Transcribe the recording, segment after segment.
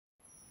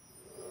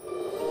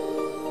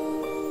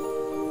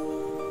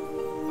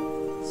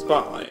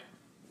Spotlight.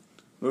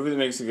 Movie that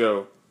makes you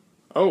go,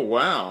 oh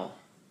wow,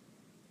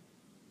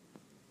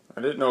 I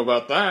didn't know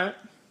about that.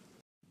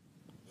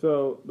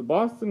 So, the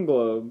Boston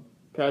Globe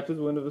catches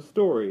wind of a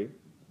story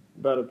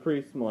about a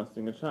priest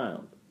molesting a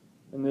child,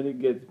 and then it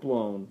gets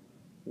blown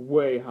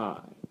way high.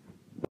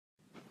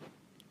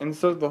 And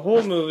so the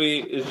whole movie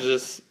is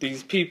just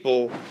these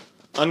people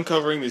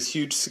uncovering this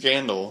huge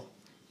scandal,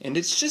 and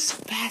it's just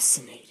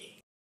fascinating.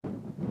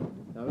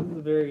 Now, this is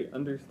a very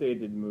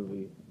understated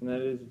movie, and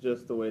that is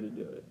just the way to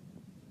do it.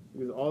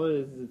 Because all it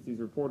is it's these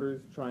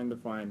reporters trying to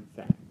find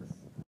facts.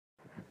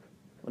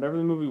 Whatever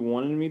the movie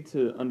wanted me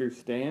to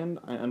understand,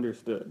 I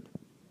understood.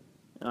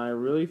 And I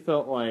really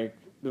felt like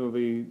the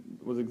movie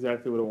was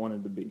exactly what it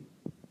wanted to be.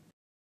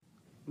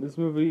 This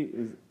movie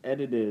is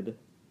edited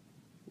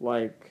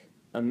like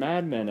a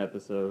Mad Men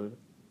episode,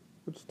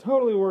 which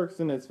totally works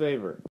in its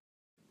favor.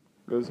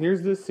 It goes,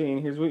 here's this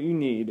scene, here's what you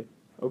need.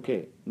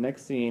 Okay,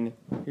 next scene,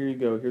 here you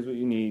go, here's what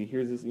you need.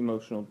 Here's this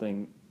emotional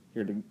thing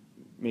here to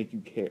make you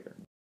care.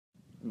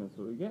 And that's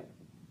what we get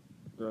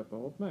throughout the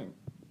whole thing.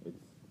 It's,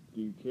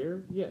 do you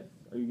care? Yes.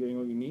 Are you getting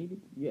what you need?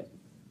 Yes.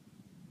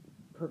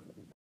 Perfect.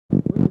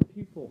 The way the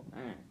people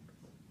act,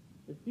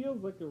 it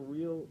feels like a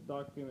real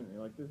documentary.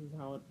 Like, this is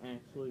how it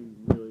actually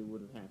really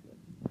would have happened.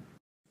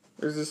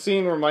 There's a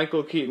scene where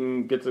Michael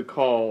Keaton gets a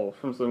call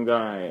from some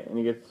guy, and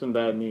he gets some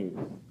bad news.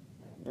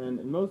 And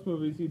in most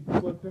movies, he'd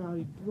flip out,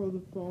 he'd throw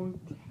the phone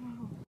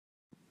down.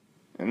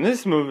 In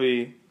this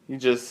movie, he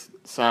just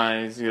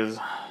sighs, he goes,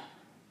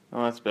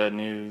 oh, that's bad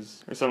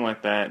news, or something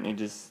like that, and he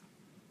just,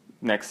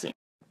 next scene.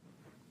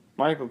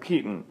 Michael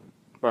Keaton,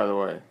 by the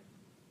way,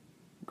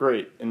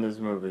 great in this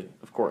movie.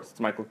 Of course, it's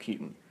Michael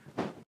Keaton.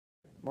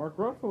 Mark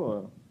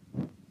Ruffalo,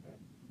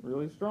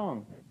 really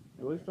strong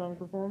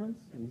performance.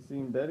 He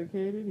seemed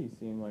dedicated, he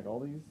seemed like all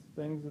these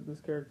things that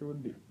this character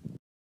would be.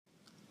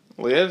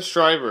 Liev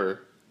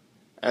Schreiber,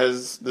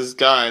 as this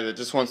guy that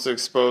just wants to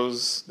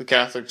expose the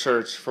Catholic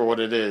Church for what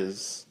it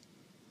is.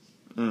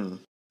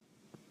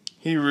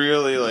 He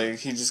really,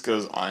 he just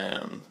goes, I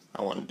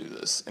want to do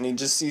this. And he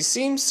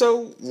seems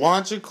so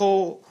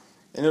logical,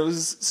 and it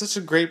was such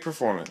a great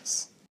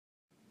performance.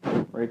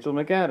 Rachel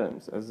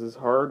McAdams, as this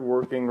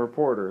hard-working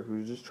reporter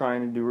who's just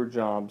trying to do her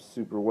job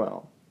super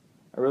well.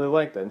 I really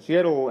like that. And she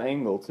had a little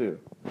angle, too.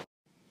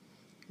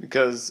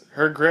 Because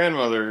her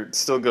grandmother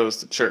still goes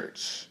to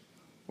church,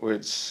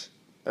 which,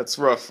 that's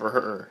rough for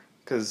her,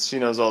 because she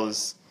knows all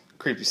this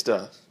creepy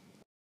stuff.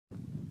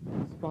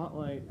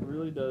 Spotlight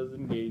really does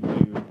engage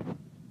you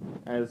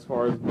as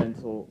far as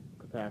mental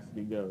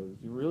capacity goes.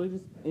 You're really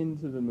just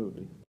into the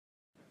movie.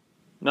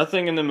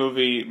 Nothing in the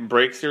movie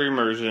breaks your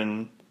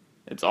immersion.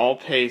 It's all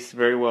paced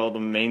very well to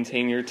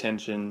maintain your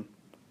attention.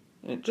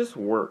 And it just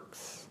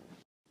works.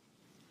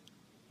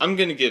 I'm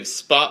going to give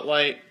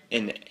Spotlight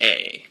an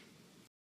A.